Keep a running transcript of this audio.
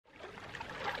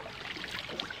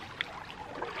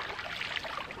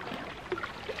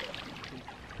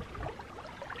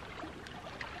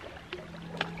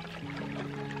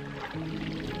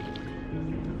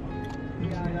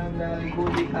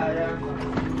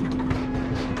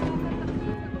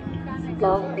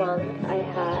Last month I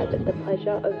had the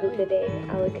pleasure of visiting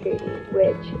Alicudi,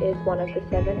 which is one of the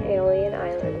 7 Aeolian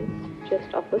Islands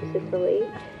just off of Sicily.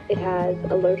 It has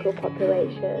a local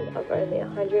population of only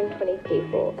 120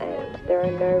 people and there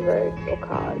are no roads or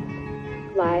cars.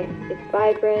 Life is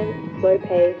vibrant,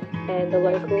 slow-paced, and the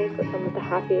locals are some of the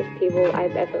happiest people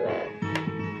I've ever met.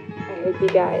 I hope you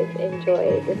guys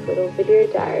enjoy this little video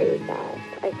diary that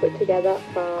I put together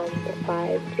from the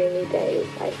 5 dreamy days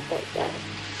I spent there.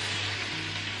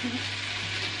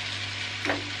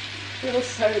 Feels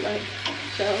so like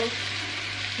shells.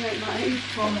 I don't mind.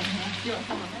 Warm in here. Do you want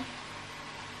some of it?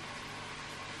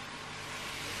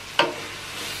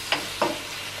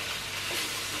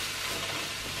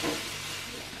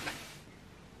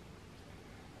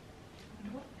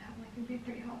 It'd be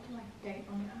pretty hard to like date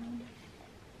on the island.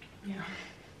 Yeah.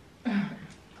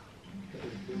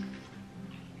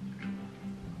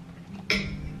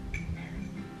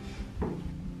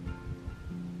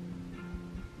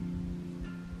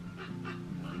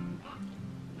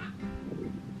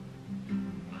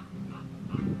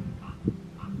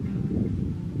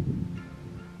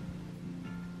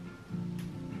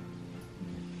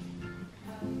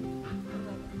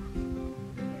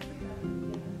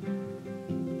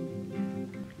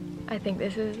 I think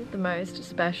this is the most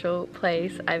special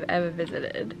place I've ever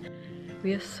visited.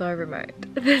 We are so remote.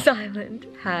 This island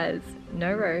has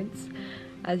no roads,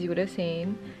 as you would have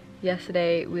seen.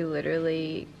 Yesterday we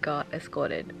literally got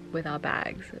escorted with our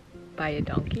bags by a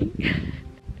donkey.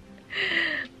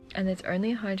 And there's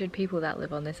only 100 people that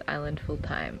live on this island full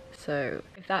time. So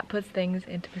if that puts things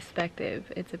into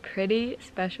perspective, it's a pretty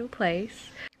special place.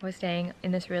 We're staying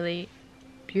in this really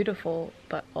beautiful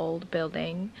but old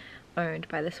building owned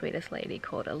by the sweetest lady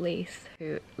called Elise,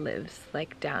 who lives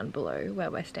like down below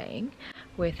where we're staying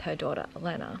with her daughter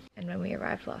Elena. And when we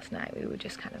arrived last night we were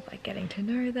just kind of like getting to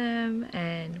know them,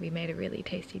 and we made a really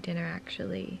tasty dinner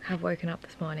actually. Have woken up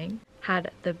this morning,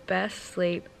 had the best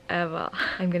sleep ever.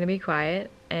 I'm gonna be quiet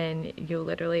and you'll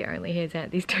literally only hear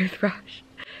Xanthi's toothbrush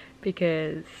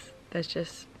because there's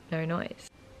just no noise.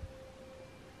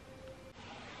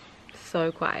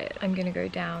 So quiet. I'm gonna go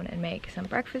down and make some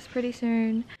breakfast pretty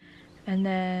soon. And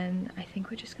then I think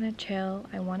we're just gonna chill.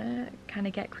 I wanna kind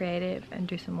of get creative and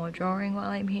do some more drawing while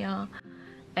I'm here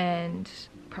and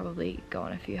probably go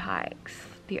on a few hikes.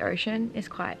 The ocean is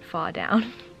quite far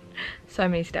down. So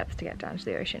many steps to get down to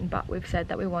the ocean, but we've said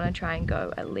that we want to try and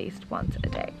go at least once a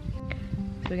day.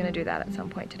 So we're gonna do that at some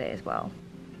point today as well.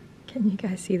 Can you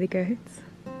guys see the goats?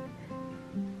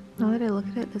 Now that I look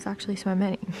at it, there's actually so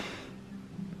many.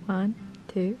 1,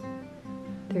 2,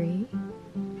 3.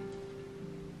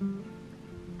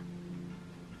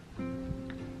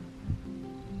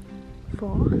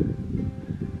 4,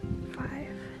 5,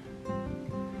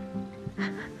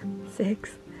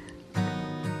 6.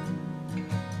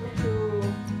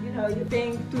 You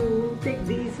think to take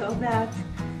this or that.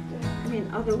 I mean,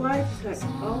 otherwise it's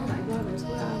like, oh my god,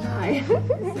 where am I?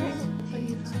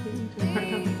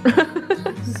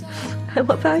 I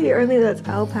love how he only lets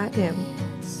Al pat him.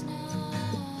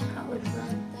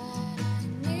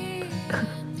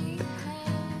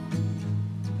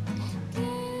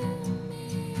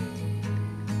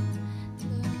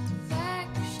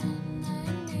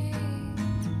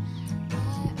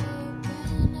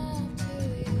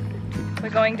 We're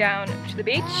going down to the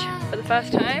beach for the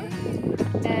first time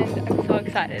and I'm so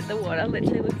excited. The water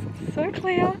literally looks so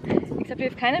clear, except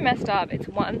we've kind of messed up. It's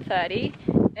 1:30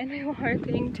 and we were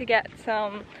hoping to get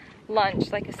some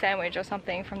lunch, like a sandwich or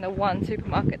something, from the one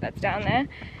supermarket that's down there,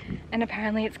 and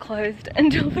apparently it's closed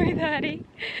until 3:30.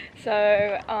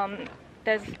 So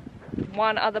there's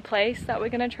one other place that we're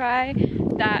gonna try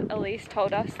that Elise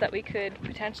told us that we could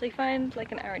potentially find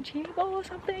like an arancini bowl or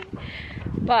something.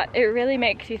 But it really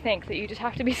makes you think that you just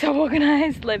have to be so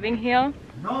organized living here.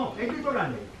 No,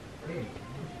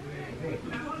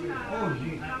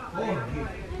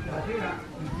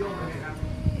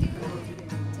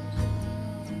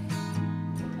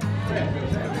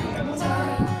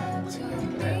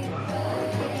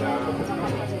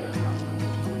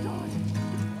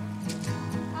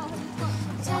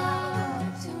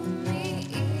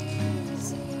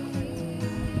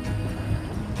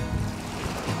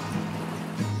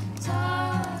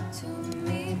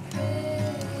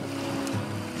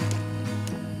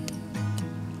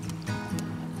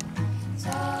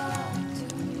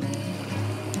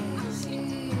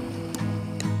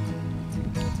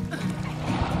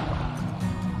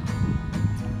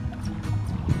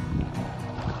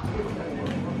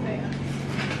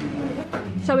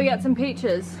 Shall we get some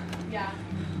peaches? Yeah.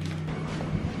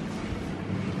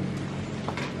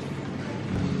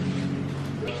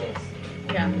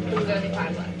 Yeah, there was only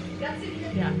 5 left.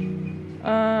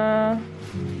 Yeah.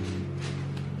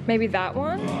 Maybe that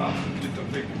one?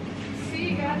 See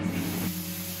you guys.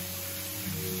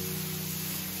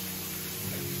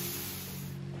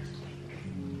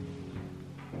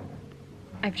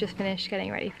 I've just finished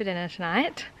getting ready for dinner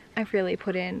tonight. I've really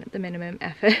put in the minimum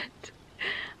effort.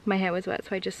 My hair was wet,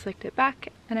 so I just slicked it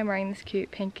back, and I'm wearing this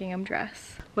cute pink gingham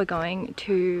dress. We're going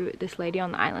to this lady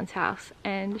on the island's house,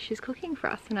 and she's cooking for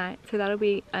us tonight, so that'll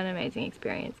be an amazing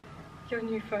experience. Your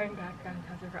new phone background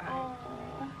has arrived.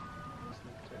 Aww.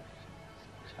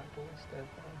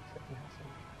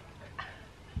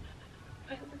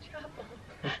 Where's the chapel?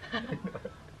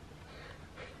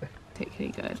 Technically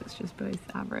good, it's just both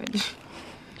average.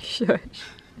 Shush.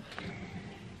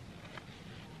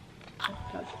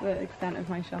 That's the extent of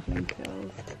my shopping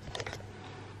skills.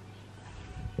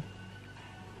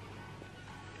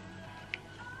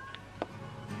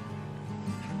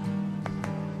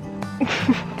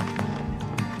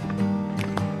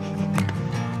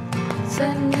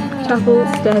 Chapel,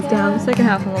 stairs down, second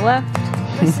house on the left.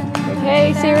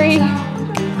 Okay, Siri.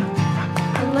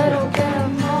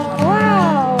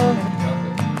 Wow.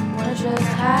 We're just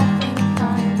having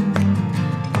fun.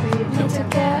 We need to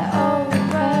get over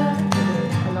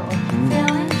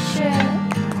feeling shit.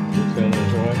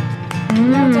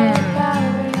 No doubt about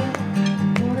it.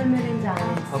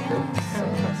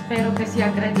 Spero che sia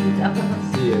gradita.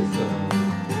 Sì, è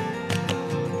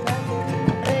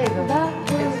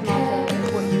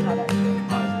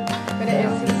But it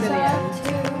is Sicilian.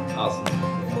 awesome.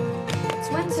 It's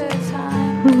winter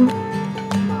time.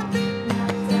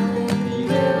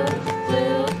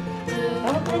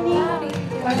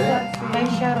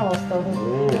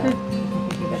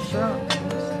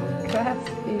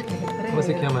 Come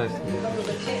si chiama?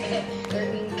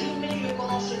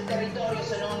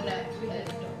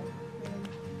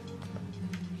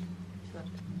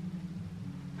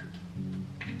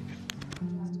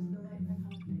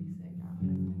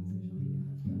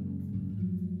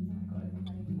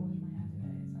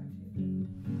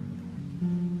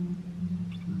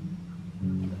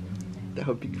 That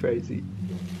would be crazy.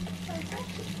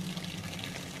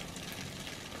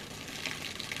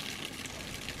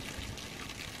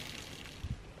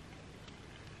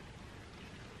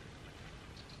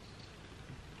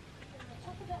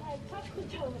 Touch the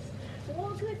toes.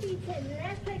 Walk with feet in.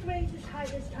 Left leg raised as high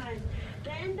this time.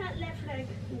 Then that left leg.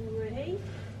 Ready?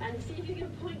 And see if you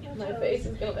can point your toes. My face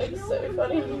is gonna look so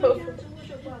funny.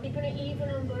 Keeping it even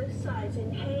on both sides.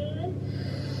 Inhaling.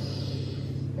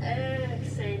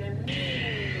 Exhaling.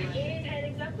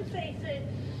 Inhaling upward facing.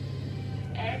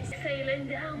 Exhaling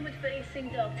downward facing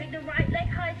dog. Take the right leg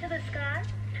high to the sky.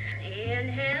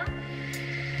 Inhale.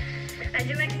 As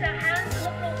you exhale, hands to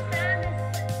the floor. Stand.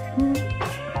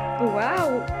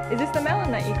 Wow, is this the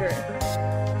melon that you grew?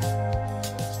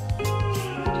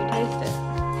 Did you taste it?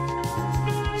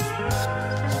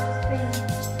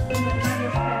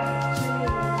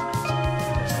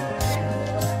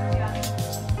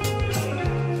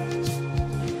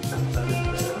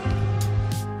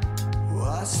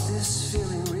 What's this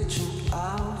feeling reaching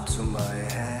out to my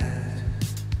head?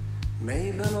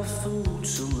 Maybe I'm a fool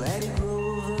to let it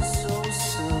grow so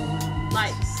soon.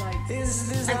 Like,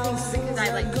 I think because I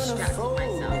like distracted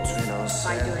myself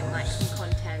by doing like some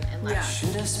content and like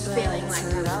feeling like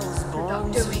I was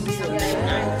doing something. I'm feeling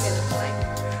like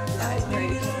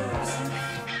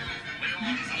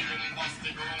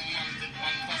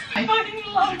I fucking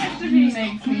love it to be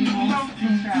makes me more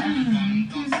stressed.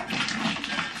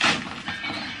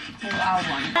 So loud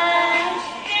one.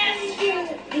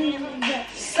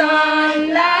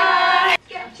 Sunlight.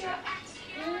 Get your ass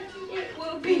in, it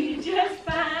will be just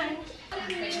fine.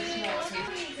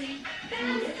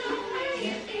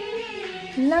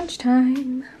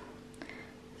 Lunchtime.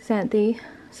 Xanthi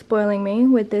spoiling me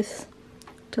with this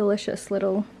delicious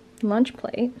little lunch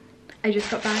plate. I just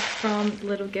got back from the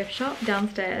little gift shop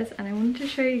downstairs and I wanted to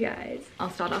show you guys.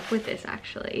 I'll start off with this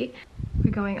actually.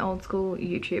 We're going old school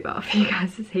YouTuber for you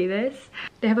guys to see this.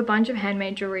 They have a bunch of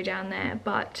handmade jewelry down there,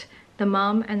 but the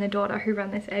mum and the daughter who run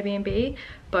this Airbnb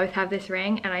both have this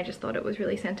ring and I just thought it was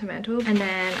really sentimental. And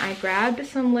then I grabbed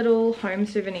some little home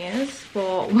souvenirs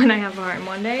for when I have a home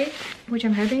one day, which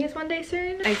I'm hoping is one day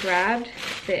soon. I grabbed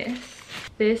this.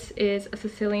 This is a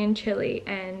Sicilian chili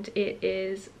and it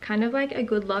is kind of like a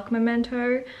good luck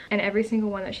memento, and every single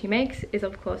one that she makes is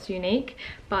of course unique,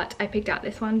 but I picked out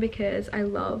this one because I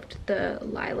loved the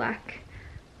lilac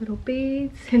little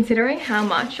beads. Considering how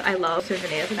much I love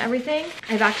souvenirs and everything,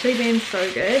 I've actually been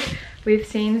so good We've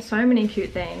seen so many cute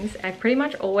things. I've pretty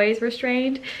much always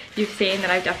restrained. You've seen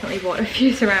that I've definitely bought a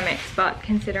few ceramics, but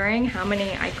considering how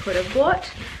many I could have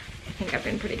bought, I think I've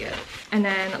been pretty good. And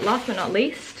then last but not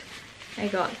least, I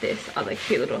got this other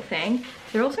cute little thing.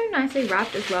 They're also nicely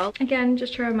wrapped as well. Again,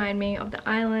 just to remind me of the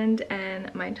island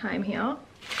and my time here.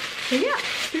 So yeah,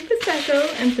 super special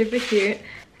and super cute.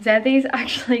 Zeddy's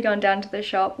actually gone down to the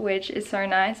shop, which is so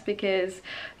nice because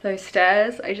those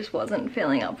stairs, I just wasn't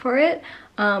feeling up for it.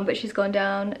 But she's gone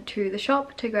down to the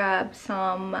shop to grab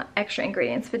some extra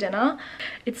ingredients for dinner.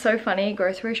 It's so funny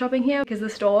grocery shopping here because the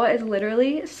store is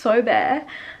literally so bare.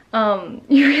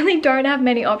 You really don't have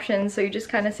many options, so you just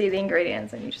kind of see the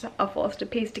ingredients and you just are forced to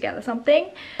piece together something.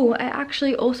 Oh, I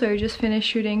actually also just finished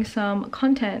shooting some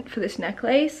content for this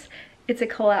necklace. It's a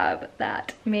collab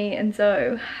that me and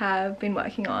Zoe have been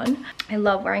working on. I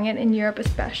love wearing it in Europe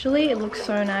especially. It looks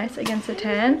so nice against the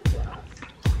tan.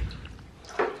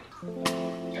 I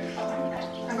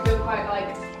feel quite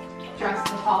like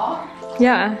dressed the part.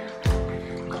 Yeah.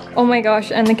 Oh my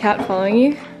gosh, and the cat following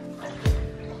you.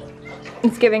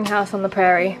 It's giving House on the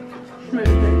Prairie.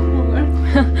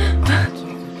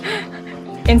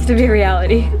 Insta-view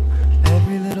reality.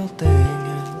 Every little thing,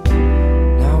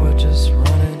 and now we're just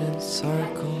running in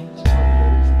circles.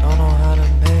 Don't know how to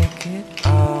make it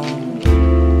out.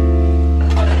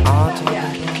 I'll talk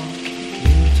about,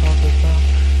 you talk about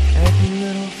every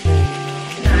little thing.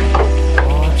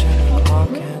 Watching the clock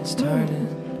hands turning.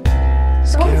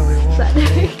 Scared we won't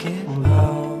make it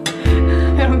out.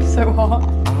 I'm so hot.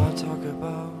 I'll talk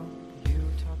about, you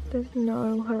talk about. There's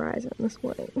no horizon this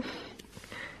morning.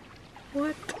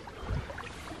 What?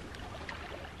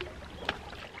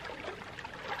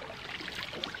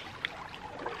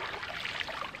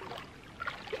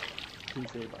 You can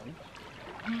see a bunch.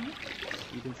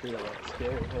 You can see a lot.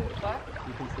 Scary. What?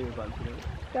 You can see a bunch of them.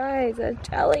 Guys, they're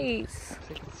jellies. It's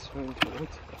like it's swimming towards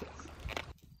us.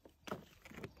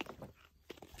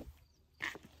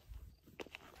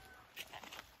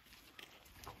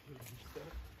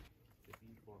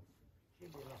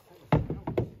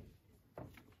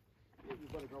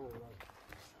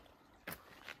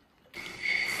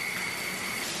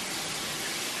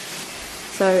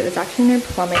 So there's actually no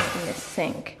plumbing in this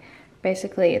sink.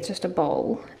 Basically, it's just a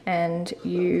bowl and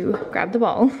you grab the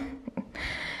bowl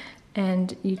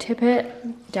and you tip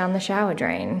it down the shower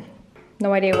drain.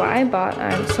 No idea why, but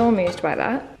I'm so amused by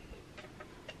that.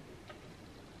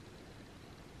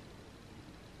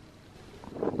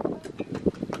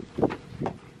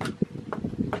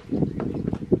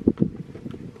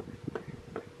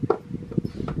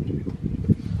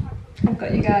 I've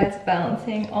got you guys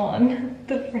balancing on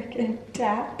the freaking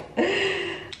tap.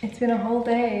 It's been a whole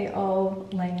day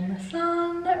of laying in the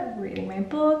sun, reading my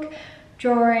book,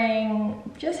 drawing,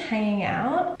 just hanging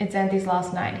out. It's Anthony's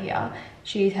last night here.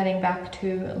 She's heading back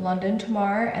to London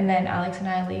tomorrow and then Alex and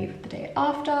I leave the day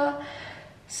after.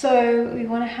 So we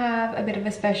want to have a bit of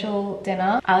a special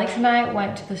dinner. Alex and I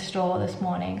went to the store this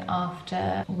morning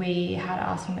after we had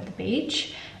our swim at the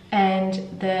beach, and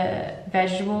the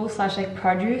vegetable slash like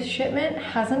produce shipment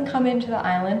hasn't come into the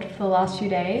island for the last few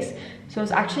days. So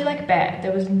it's actually like bare.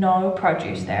 There was no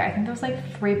produce there. I think there was like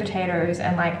 3 potatoes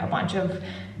and like a bunch of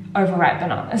overripe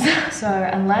bananas. So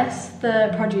unless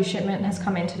the produce shipment has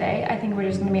come in today, I think we're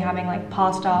just gonna be having like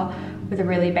pasta with a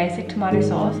really basic tomato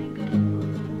sauce.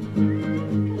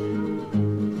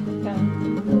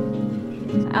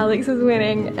 Alex is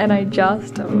winning and I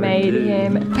just made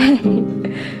him pay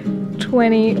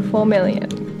 24 million.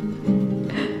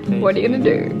 What are you gonna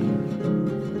do?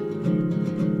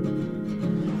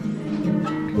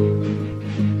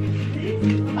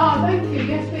 Oh, thank you.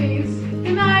 Yes, please.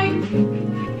 Good night.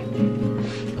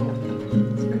 Oh,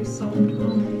 it's very soft.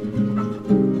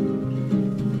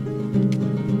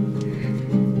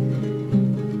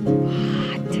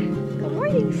 What? Good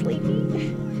morning, sleepy.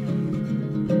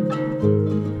 What's it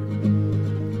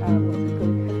called?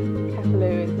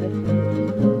 Kefaloon is this.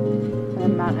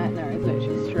 And Mount Etna is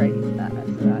literally straight there, so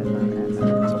that is Mount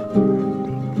Etna.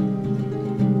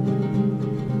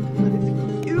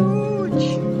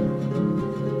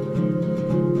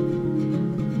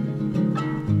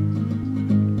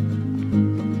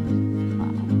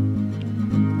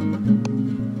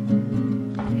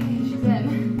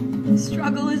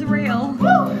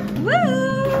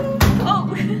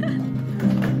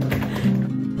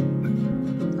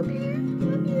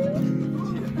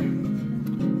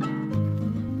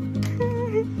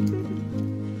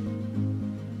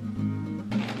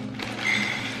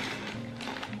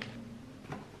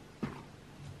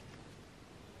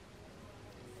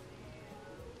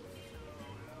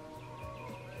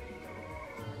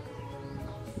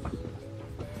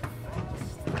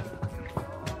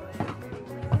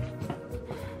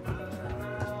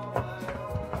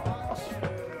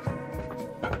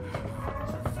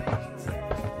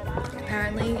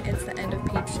 Finally, it's the end of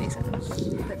peach season,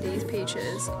 but these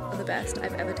peaches are the best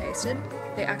I've ever tasted.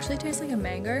 They actually taste like a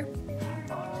mango.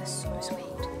 They're so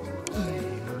sweet.